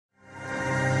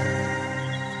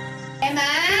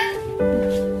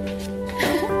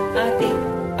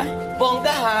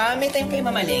rin kayo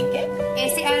mamalengke? Eh,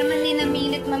 si Arman din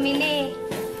namilit mamili.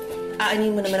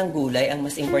 Aanin mo naman ang gulay, ang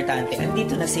mas importante.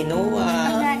 Andito na si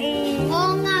Noah.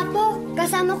 Oo nga po.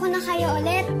 Kasama ko na kayo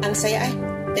ulit. Ang saya. Ay,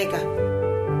 teka.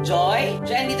 Joy?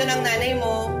 Joy, andito na ang nanay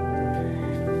mo.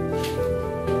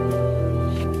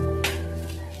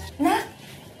 Na?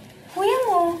 Kuya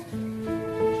mo?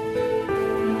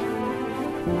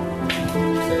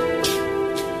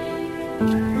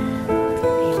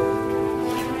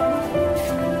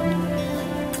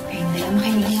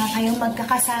 Makinig nga kayong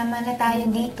magkakasama na tayo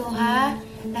dito, ha?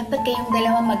 Dapat kayong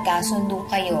dalawa magkasundo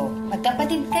kayo.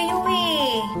 Magkapatid kayo,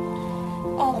 eh.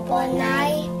 Opo,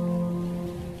 Nay.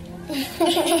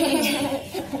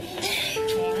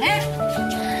 Kaya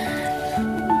nga.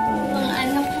 Mga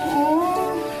anak mo.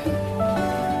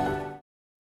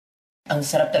 Ang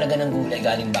sarap talaga ng gulay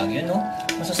galing Baguio, no?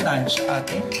 Masustansya,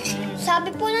 ate.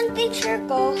 Sabi po ng teacher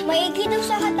ko, maigi daw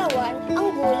sa katawan ang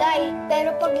gulay.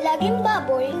 Pero pag laging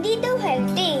baboy, hindi daw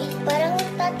healthy. Parang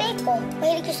tatay ko,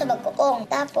 mahilig ko sa bagoong.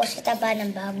 Tapos itaba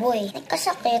ng baboy.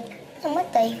 Nagkasakit,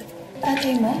 namatay.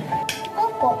 Tatay mo?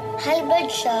 Opo, halberd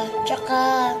siya.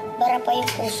 Tsaka bara pa yung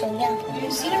puso niya.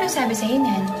 Sino nasabi sa'yo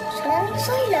niyan? Sa Nanay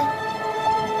Zoila.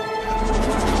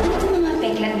 Ano mga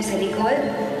peklat mo sa likod?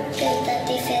 Kay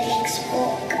Tatay Felix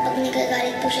po, kapag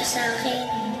nagagalit po siya sa akin,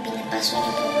 pinapaso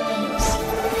niya po ako ng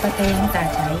Patay ang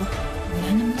tatay? Wala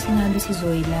namang sinabi si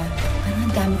Zoila. Parang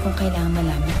ang dami kong kailangan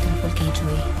malaman tungkol kay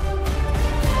Joy.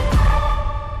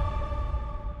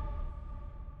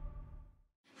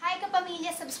 Hi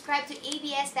kapamilya! Subscribe to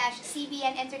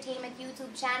ABS-CBN Entertainment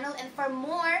YouTube channel, and for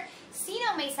more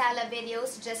Sino Ang Maysala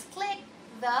videos, just click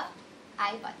the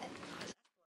I button.